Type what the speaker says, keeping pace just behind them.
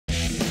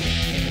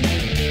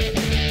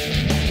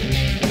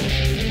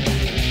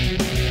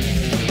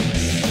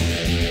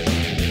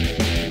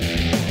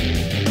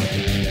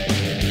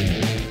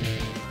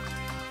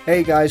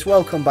Hey guys,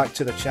 welcome back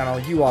to the channel.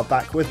 You are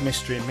back with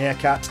Mystery and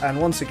Meerkat,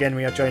 and once again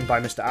we are joined by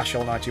Mr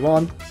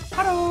Ashhole91.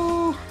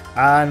 Hello!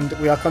 And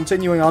we are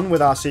continuing on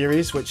with our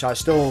series, which I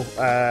still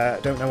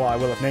don't know what I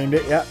will have named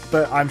it yet,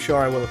 but I'm sure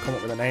I will have come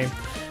up with a name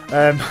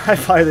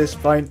by this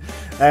point.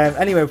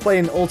 Anyway, we're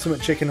playing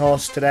Ultimate Chicken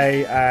Horse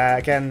today.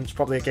 Again, it's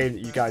probably a game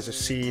that you guys have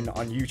seen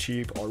on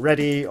YouTube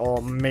already,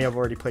 or may have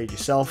already played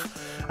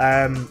yourself.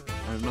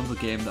 Another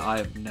game that I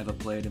have never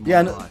played in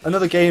my life.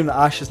 Another game that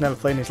Ash has never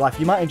played in his life.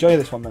 You might enjoy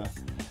this one though.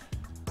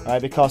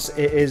 Because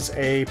it is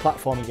a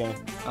platforming game.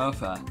 Oh,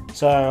 fair.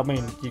 So, I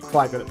mean, you're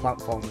quite good at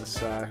platformers,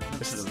 so...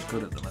 This is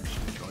good at them, I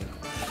should enjoy them.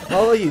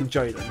 Well, you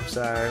enjoy them,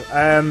 so...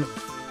 I'm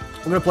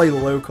going to play the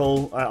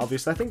local,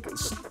 obviously. I think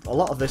a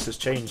lot of this has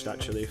changed,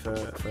 actually,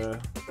 for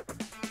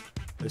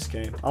this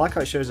game. I like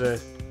how it shows a...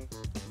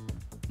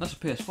 That's a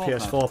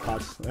PS4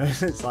 pad.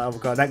 It's like,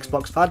 I've got an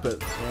Xbox pad,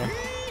 but,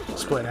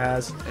 splitting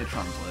hairs. It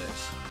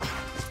translates.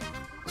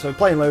 So, we're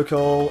playing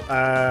local.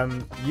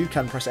 You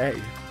can press A.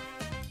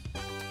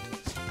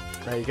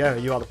 There you go,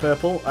 you are the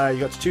purple.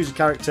 You got to choose a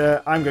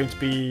character. I'm going to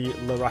be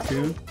the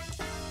raccoon. Do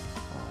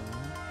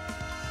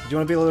you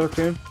want to be the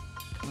raccoon?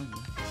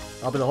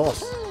 I'll be the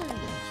horse.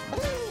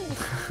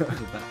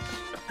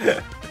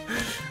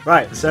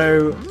 Right,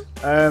 so...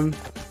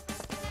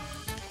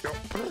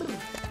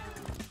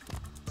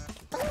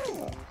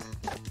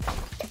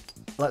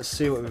 let's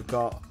see what we've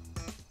got.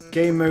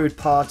 Game mode,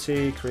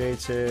 party,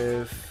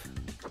 creative...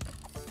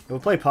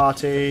 We'll play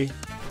party.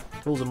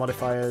 Rules and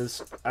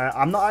modifiers.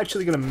 I'm not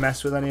actually going to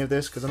mess with any of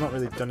this because I've not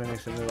really done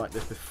anything really like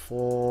this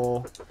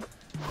before.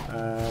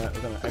 We're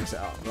going to exit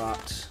out of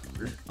that.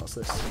 What's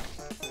this?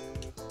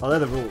 Oh, they're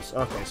the rules.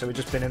 Okay, so we've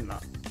just been in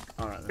that.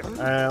 Alright then.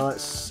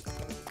 Let's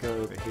go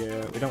over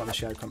here. We don't want the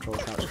shared control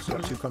couch because we've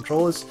got two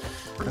controllers.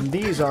 And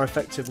these are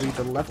effectively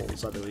the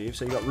levels, I believe.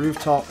 So you've got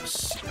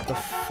rooftops, the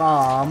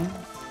farm.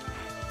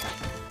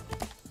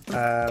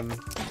 I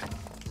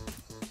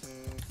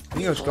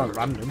think I'll just go on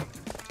random.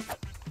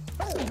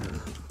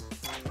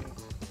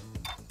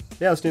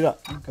 Yeah, let's do that.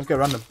 Let's go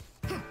random.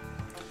 I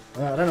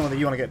don't know whether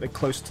you want to get a bit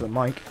closer to the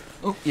mic.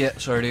 Oh, yeah,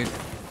 sorry, dude.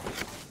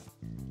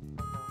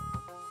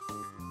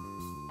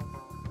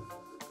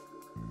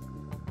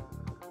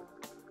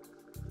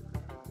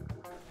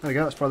 There we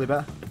go, that's probably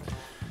better.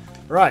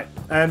 Right,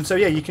 so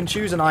yeah, you can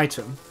choose an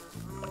item.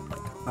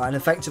 And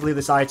effectively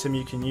this item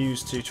you can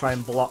use to try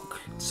and block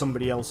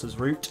somebody else's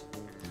route.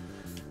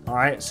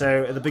 Alright,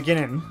 so at the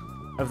beginning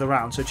of the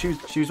round, so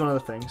choose one of the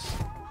things.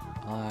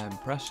 I'm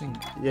pressing.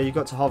 Yeah, you've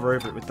got to hover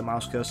over it with the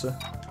mouse cursor.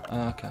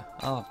 Okay,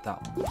 I'll have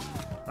that one.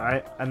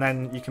 Alright, and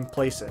then you can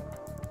place it.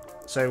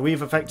 So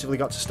we've effectively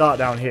got to start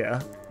down here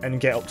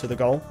and get up to the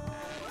goal.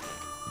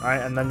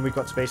 Alright, and then we've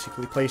got to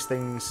basically place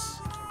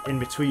things in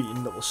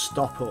between that will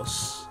stop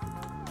us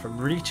from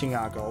reaching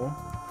our goal,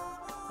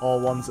 or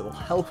ones that will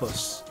help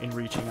us in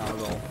reaching our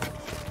goal.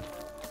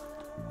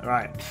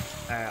 Alright,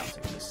 I'll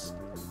take this.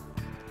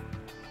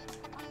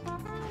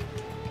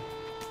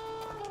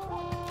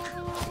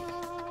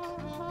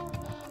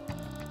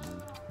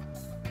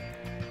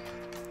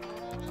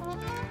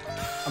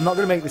 I'm not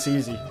going to make this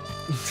easy.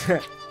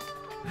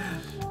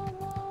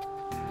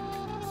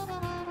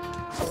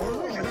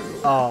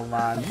 Oh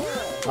man.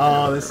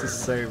 Oh, this is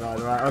so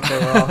bad. Right, okay,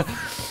 we're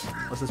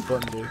off. What's this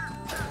button do?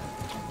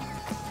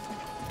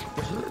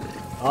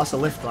 Oh, that's a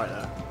lift right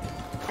there.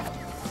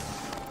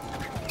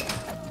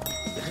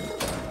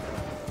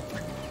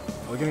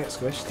 Are we going to get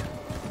squished?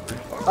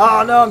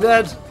 Oh no, I'm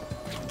dead!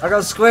 I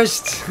got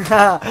squished!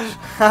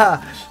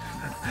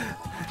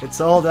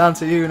 It's all down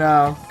to you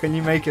now. Can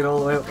you make it all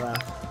the way up there?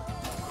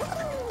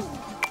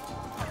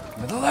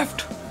 To the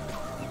left!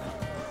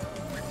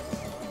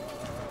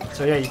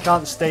 So yeah, you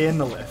can't stay in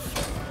the lift.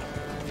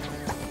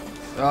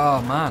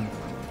 Oh, man.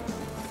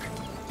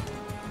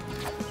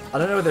 I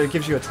don't know whether it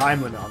gives you a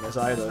time limit on this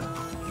either.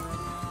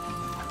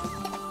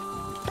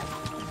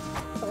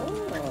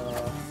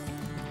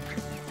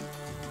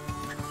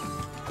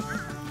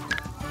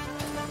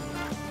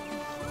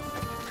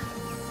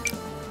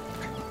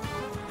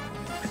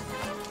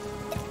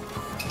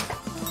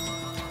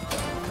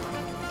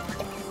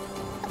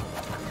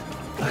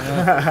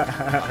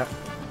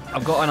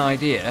 I've got an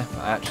idea.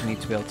 I actually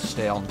need to be able to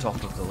stay on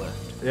top of the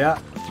lift. Yeah.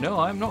 No,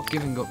 I'm not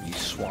giving up, you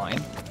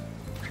swine.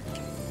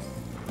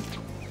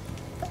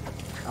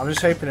 I'm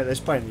just hoping at this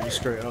point that you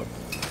screw it up.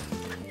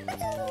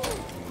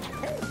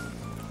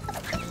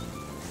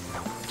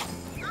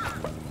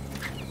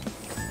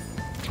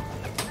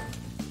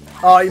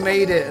 Oh, you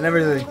made it and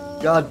everything.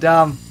 God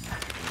damn.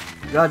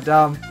 God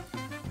damn.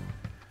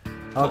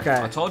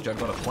 Okay. I told you I've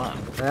got a plan.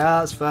 Yeah,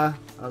 that's fair.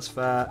 That's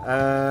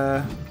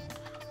fair.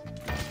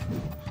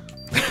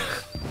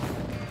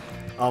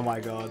 Oh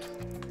my god.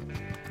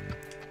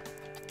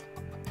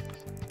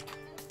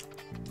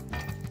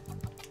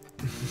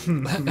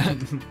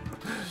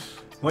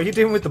 What are you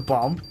doing with the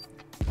bomb?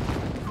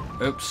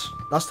 Oops.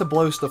 That's to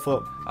blow stuff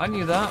up. I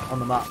knew that. On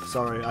the map.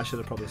 Sorry, I should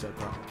have probably said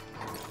that.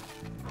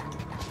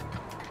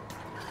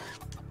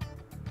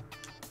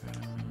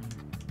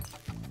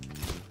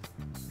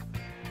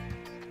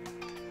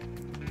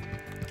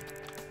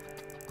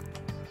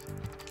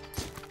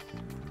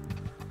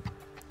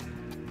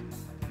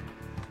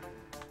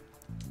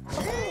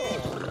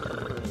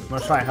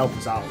 gonna try and help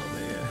us out a little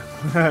bit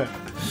here.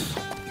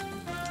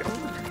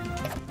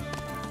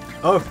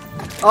 Oh!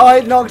 Oh,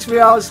 it knocked me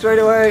out straight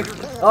away!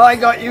 Oh, I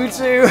got you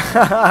too!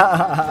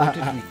 What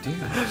did we do?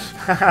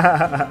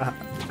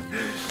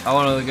 I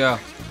want to go.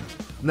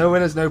 No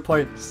winners, no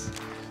points.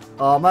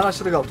 Oh man, I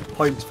should have got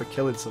points for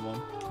killing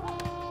someone.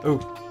 Ooh.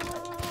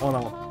 Oh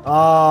no.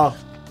 Oh!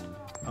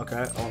 Okay,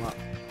 I want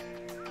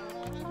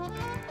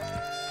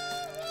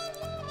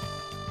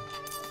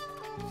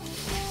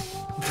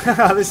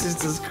that. This is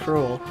just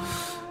cruel.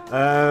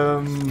 Yeah,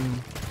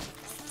 I'm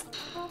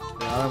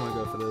gonna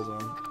go for this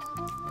one.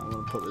 I'm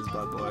gonna put this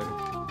bad boy.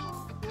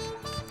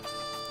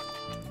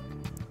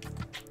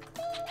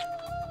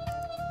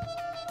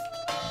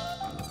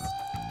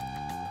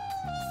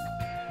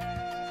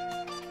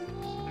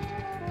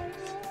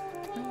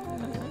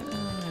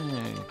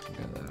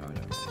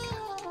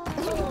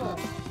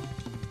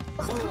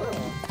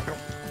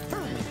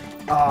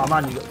 Oh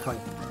man, you got the coin.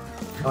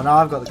 Oh, now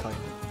I've got the coin.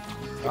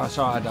 Oh,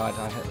 sorry, I died.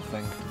 I hit the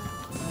thing.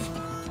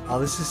 Oh,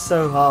 this is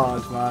so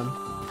hard, man.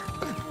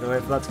 Gotta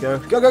wait for that to go.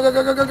 Go, go, go,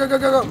 go, go, go, go, go,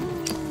 go, go!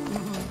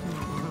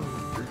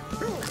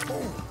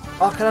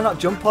 Oh, can I not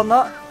jump on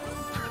that?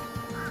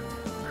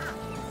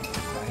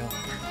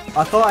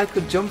 I thought I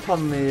could jump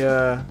on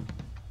the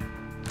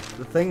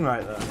thing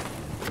right there.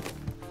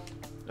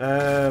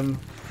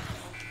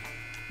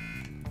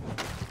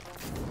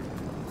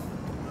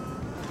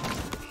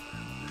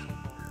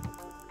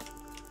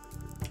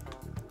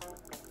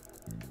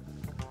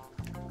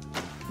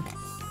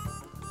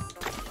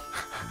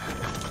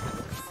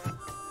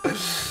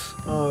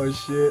 Oh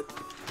shit.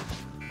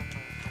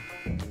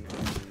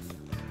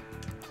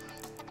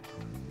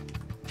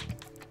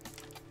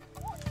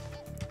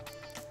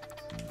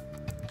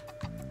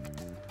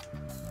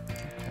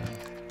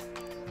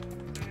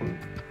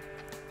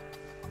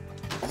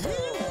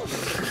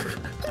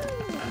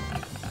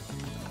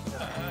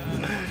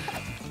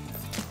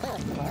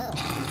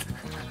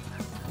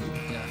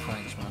 Yeah,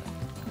 thanks, man.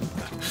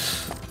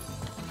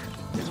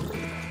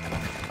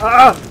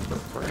 Ah!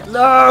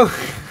 No!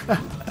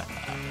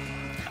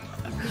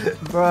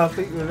 Bro, I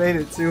think we made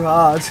it too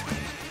hard.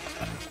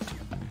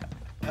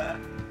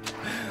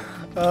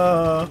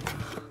 Oh,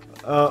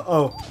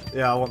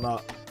 yeah, I want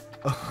that.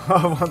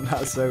 I want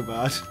that so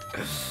bad.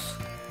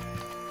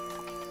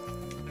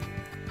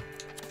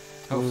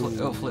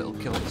 Hopefully it'll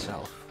kill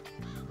itself.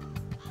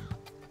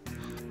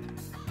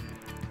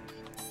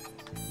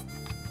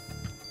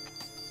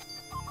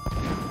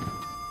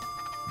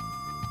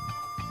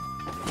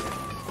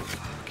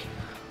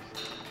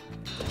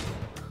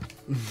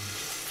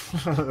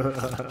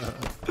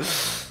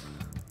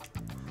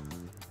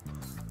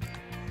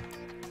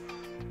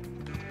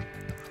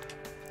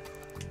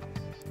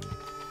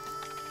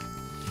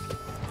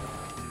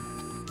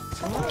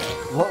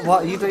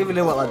 What? You don't even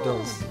know what that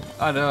does.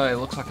 I know, it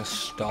looks like a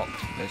stop,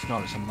 but it's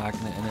not, it's a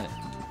magnet in it.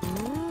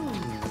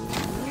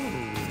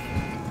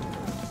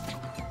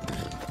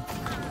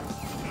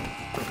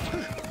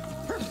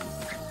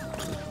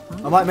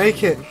 I might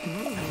make it.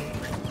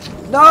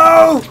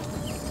 No!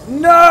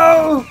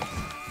 No!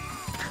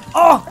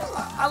 Oh!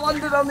 I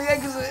landed on the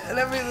exit and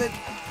everything.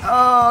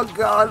 Oh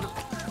god.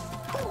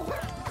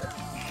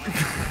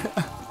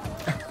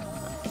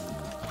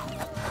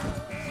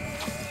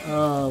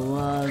 Oh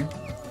man.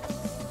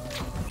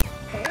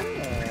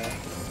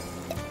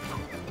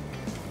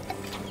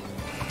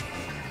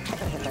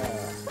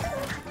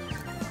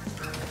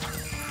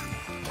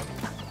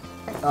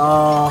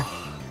 Oh.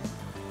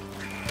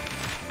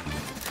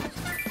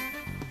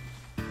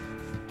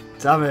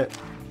 Damn it.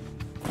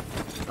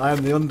 I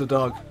am the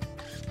underdog.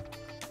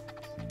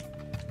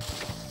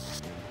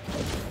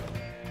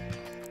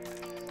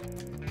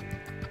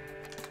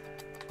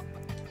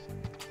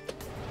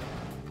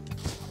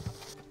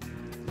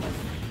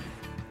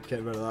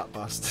 Get rid of that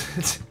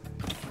bastard.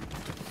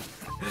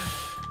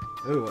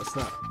 Ooh, what's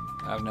that?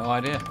 I have no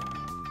idea.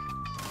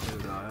 Oh,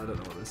 no, I don't know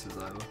what this is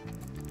either. I'm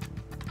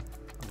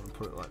gonna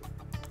put it like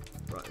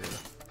right here.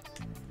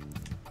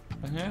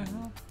 Yeah,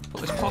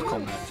 put this clock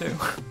on there too.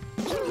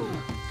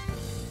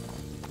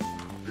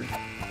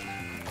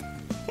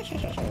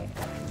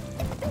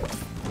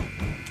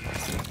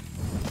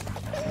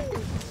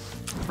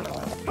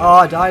 Oh,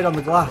 I died on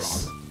the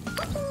glass.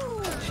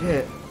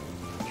 Shit.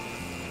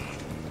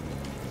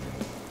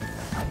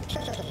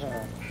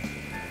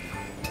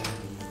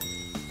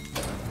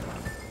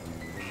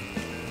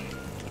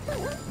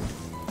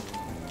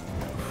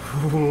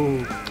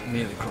 Ooh.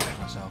 Nearly crushed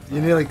myself.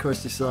 You nearly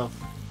crushed yourself.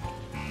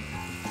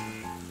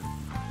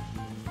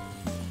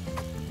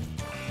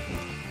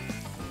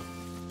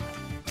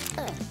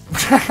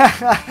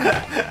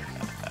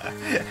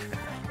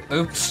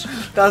 Oops.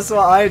 That's what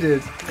I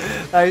did.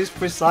 That is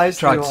precisely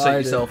Tried to what set I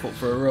yourself up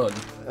for a run.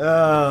 did.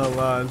 Oh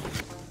man.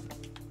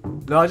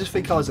 No, I just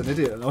think I was an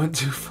idiot and I went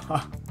too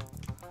far.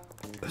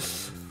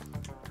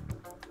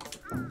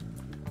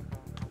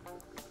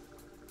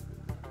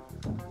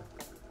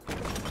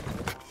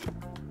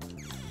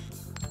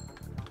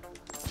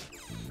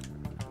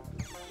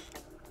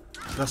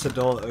 That's a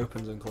door that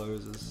opens and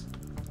closes.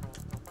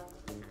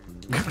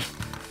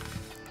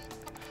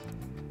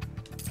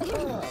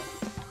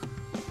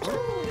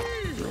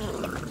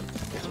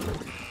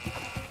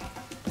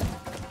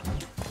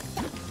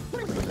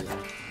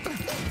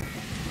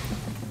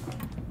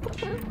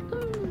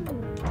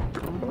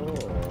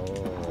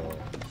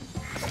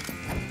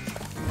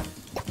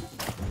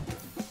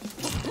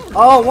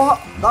 Oh, what?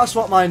 That's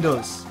what mine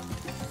does.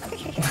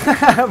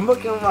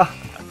 Look at my...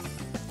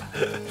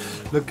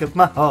 Look at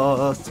my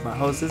horse. My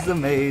horse is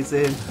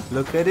amazing.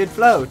 Look at it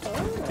float.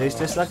 Tastes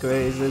just like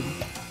raisin.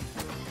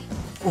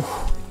 Ooh.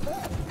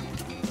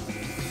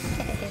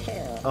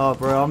 Oh,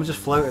 bro, I'm just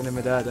floating in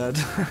my dead.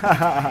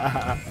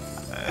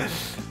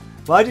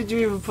 Why did you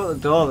even put the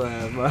door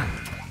there, bro?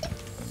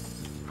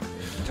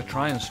 To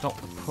try and stop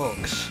the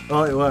pugs.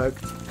 Oh, it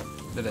worked.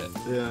 Did it?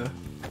 Yeah.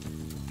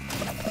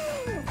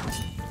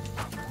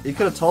 You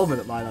could have told me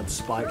that mine had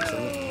spikes in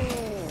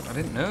it. I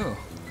didn't know.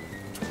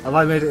 Have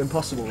I made it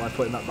impossible by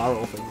putting that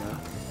barrel thing there?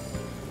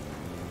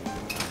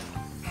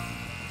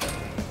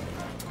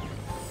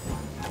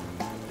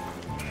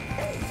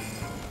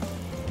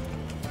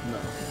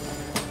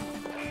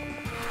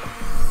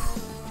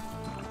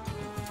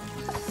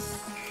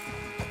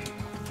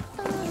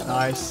 No.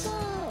 Nice.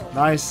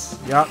 Nice.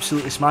 You're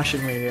absolutely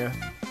smashing me here.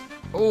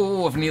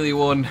 Oh, I've nearly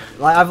won.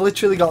 Like, I've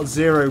literally got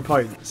 0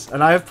 points.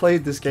 And I have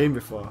played this game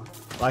before.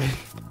 Like...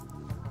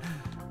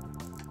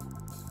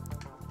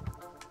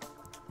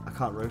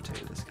 I can't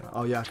rotate this, can I?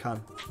 Oh yeah, I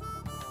can.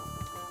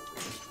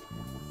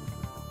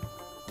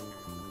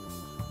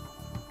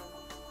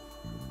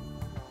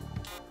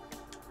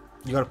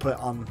 You gotta put it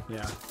on,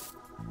 yeah.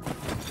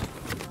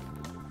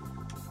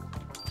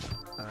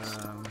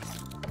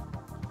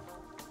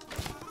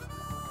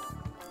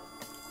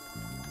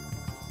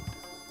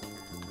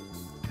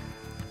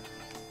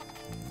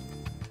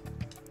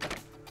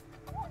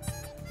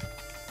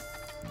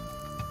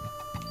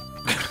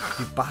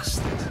 You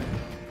bastard.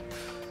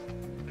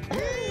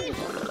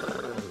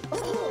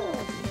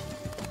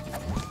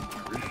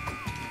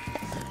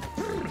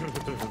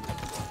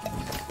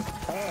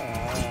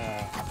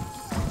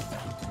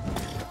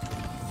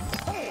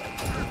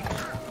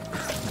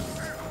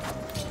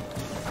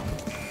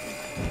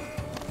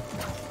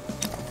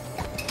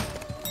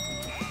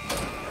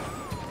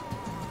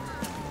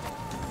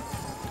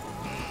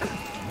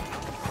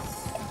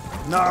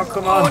 No,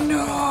 come on. Oh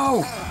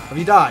no! Have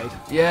you died?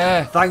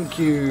 Yeah. Thank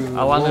you.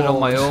 I landed on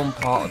my Lord. own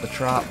part of the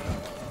trap.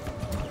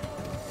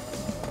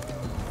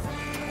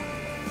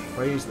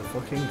 Praise the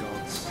fucking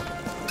gods.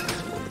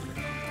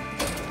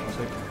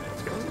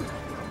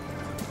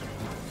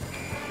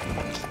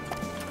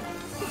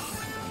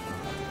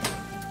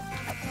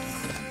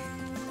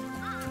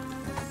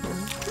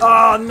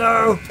 Oh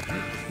no!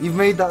 You've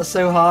made that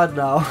so hard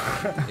now.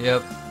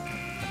 Yep.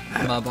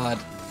 My bad.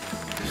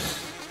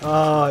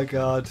 Oh my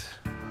god.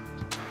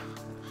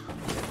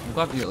 I'm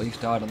glad you at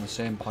least died on the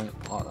same part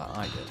that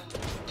I did.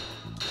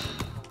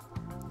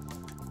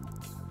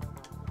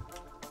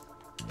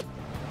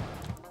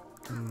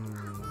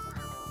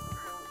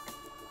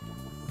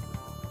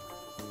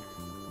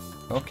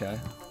 Okay.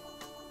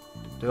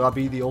 Do I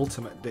be the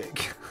ultimate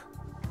dick?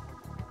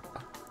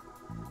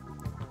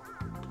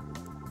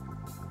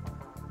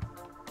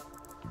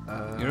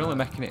 You're only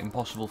making it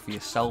impossible for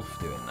yourself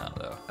doing that,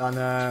 though. I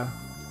know.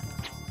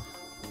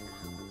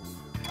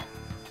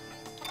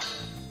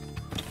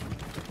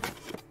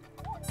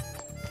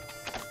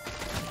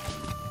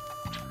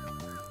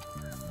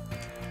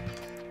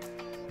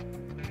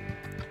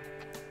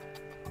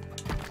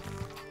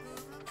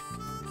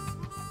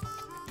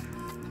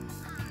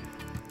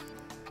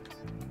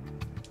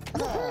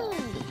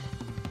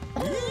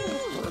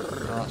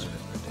 That's a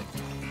bit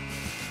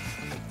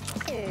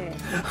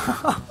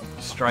ridiculous.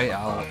 Straight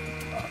out.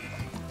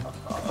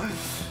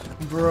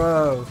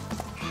 Bro.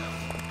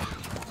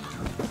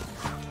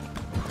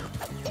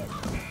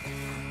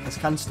 This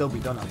can still be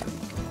done, I think.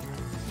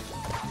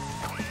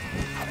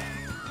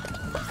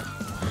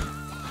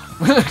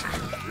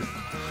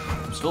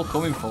 I'm still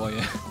coming for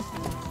you.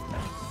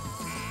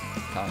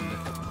 Kinda.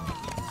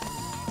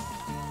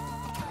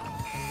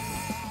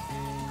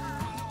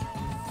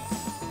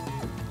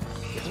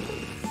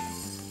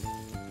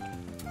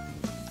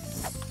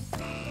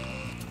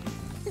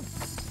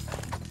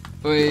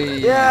 Whee.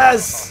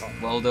 Yes!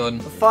 Well done.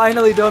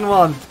 Finally done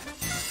one.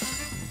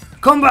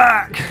 Come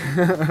back!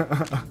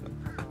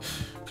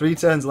 3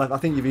 turns left. I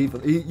think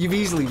you've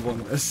easily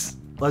won this.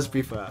 Let's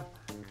be fair.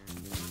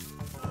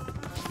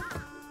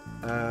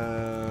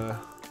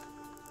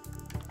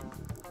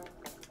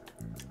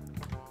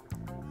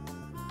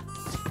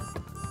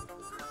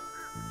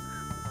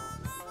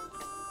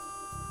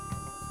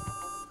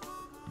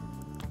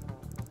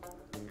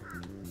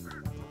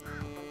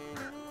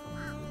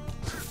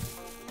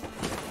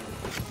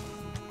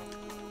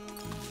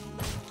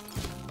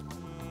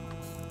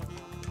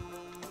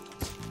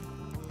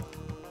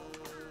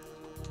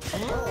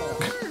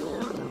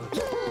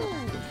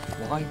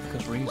 Why?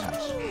 Because reasons.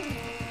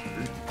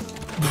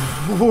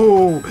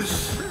 Whoa.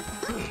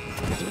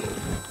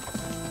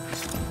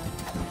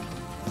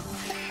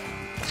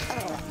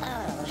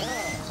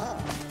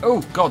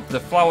 Oh god, the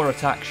flower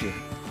attacks you.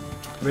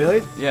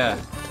 Really? Yeah,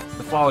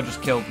 the flower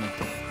just killed me.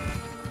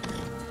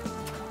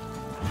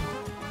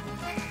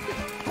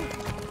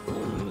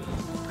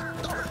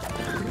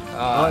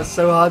 Oh, it's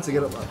so hard to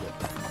get up like that.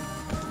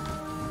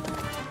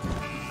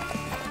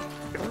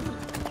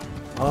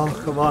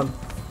 Oh, come on.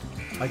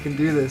 I can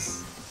do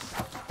this.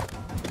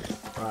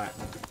 Right.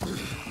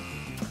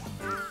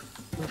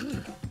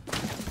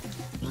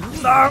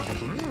 No!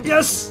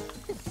 Yes!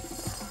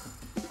 I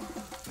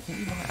think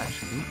you might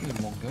actually beat me in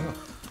one go.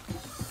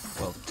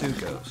 Well, 2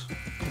 goes.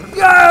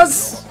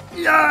 Yes!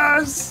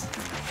 Yes!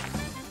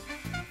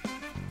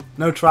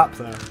 No trap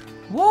there.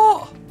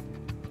 What?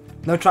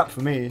 No trap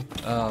for me.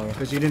 Oh,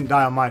 Because you didn't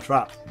die on my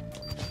trap.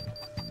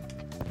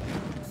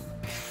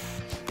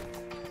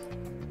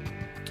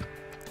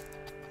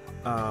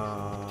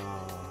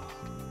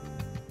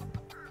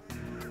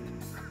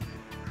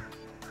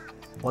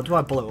 What do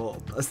I blow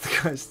up? That's the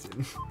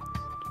question.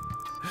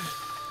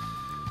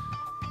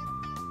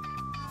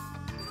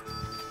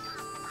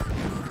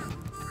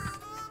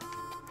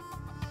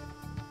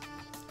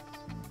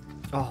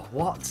 Oh,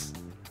 what?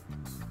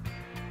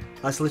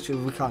 That's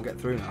literally, we can't get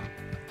through now.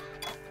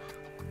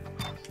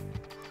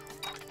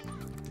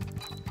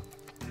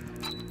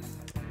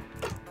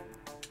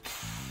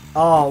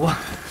 Oh,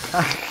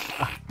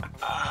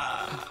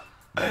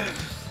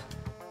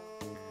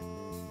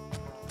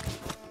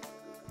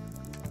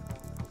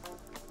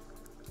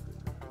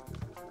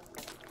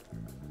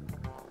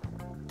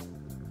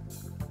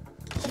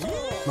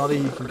 not that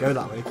you can go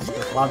that way because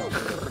it's land.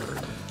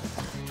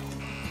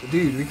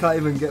 Dude, we can't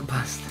even get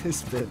past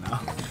this bit now.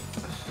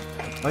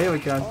 Oh yeah, we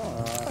can.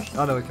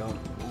 Oh no, we can't.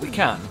 we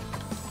can.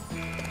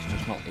 It's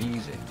just not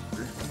easy.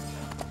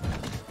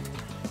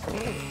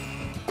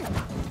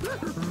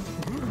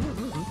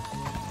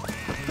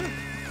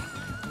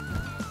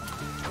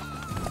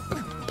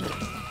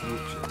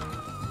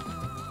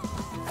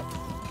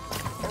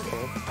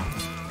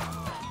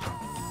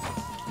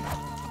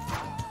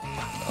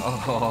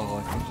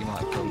 Oh, I think you might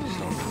have killed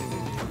yourself.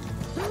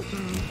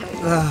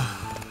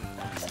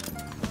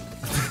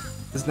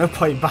 There's no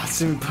point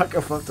batting back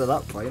up after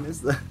that point,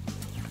 is there?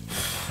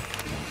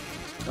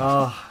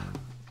 Oh.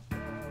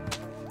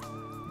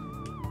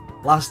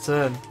 Last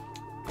turn.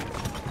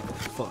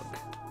 Fuck.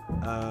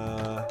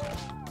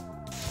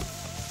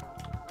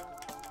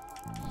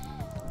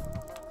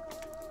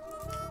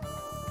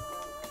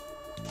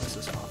 This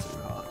is far too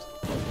hard.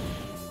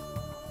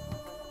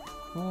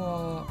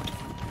 What?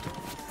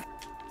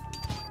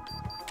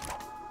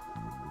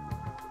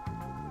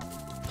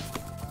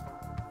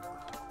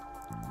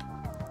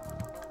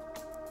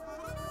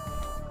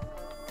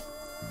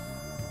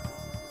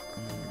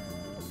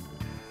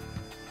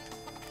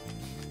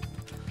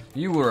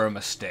 You were a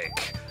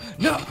mistake.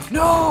 No!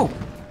 No!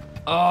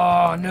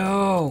 Oh,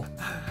 no!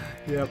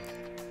 Yep.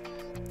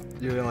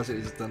 You realise it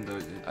is done,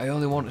 don't you? I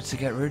only wanted to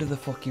get rid of the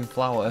fucking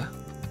flower.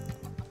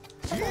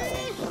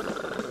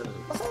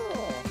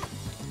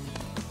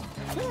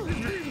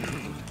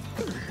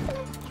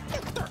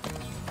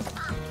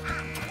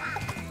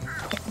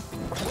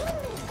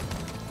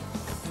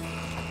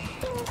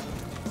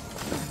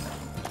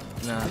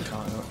 No, I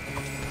can't.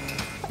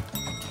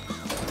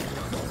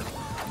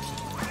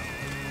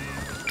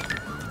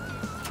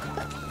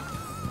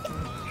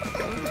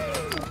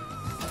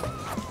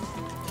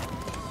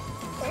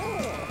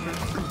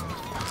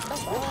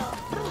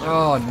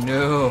 Oh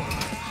no!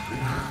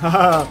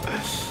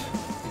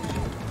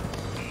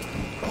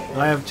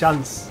 I have a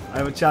chance. I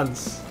have a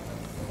chance.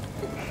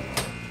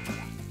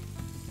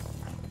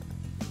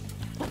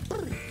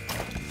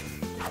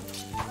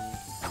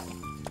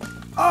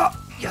 Ah!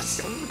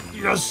 Yes!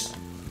 Yes!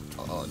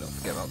 Oh, don't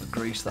forget about the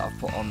grease that I've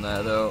put on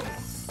there though.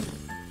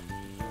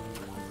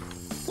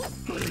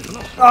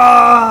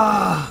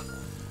 Ah!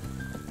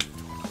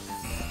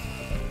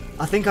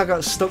 I think I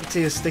got stuck to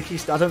your sticky.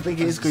 I don't think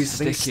it is grease. I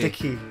think it's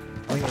sticky.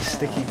 I think it's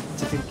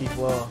sticky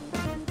floor.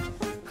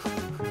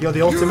 You're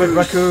the ultimate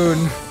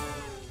raccoon.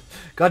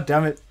 God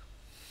damn it.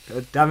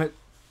 God damn it.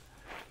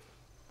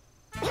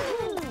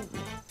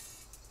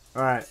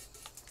 Alright.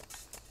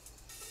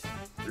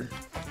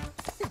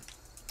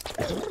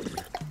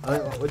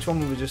 Which one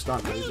will we just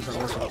start with? We just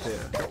have this one up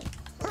here.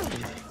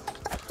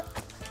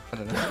 I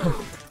don't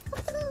know.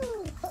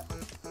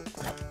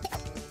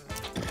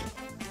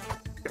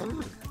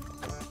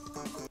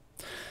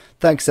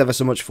 Thanks ever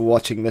so much for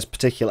watching this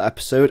particular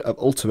episode of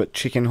Ultimate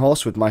Chicken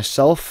Horse with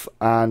myself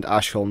and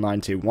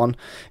Ashhole91.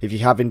 If you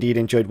have indeed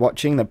enjoyed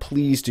watching, then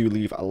please do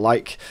leave a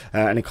like.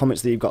 Any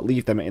comments that you've got,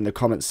 leave them in the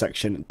comments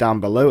section down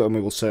below, and we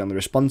will certainly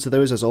respond to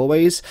those as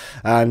always.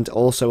 And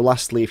also,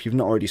 lastly, if you've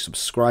not already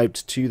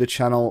subscribed to the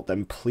channel,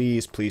 then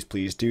please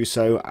do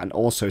so, and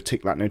also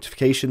tick that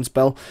notifications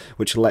bell,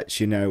 which lets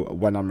you know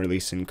when I'm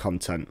releasing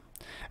content.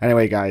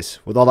 Anyway, guys,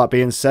 with all that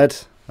being said,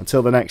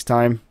 until the next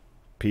time,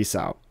 peace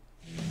out.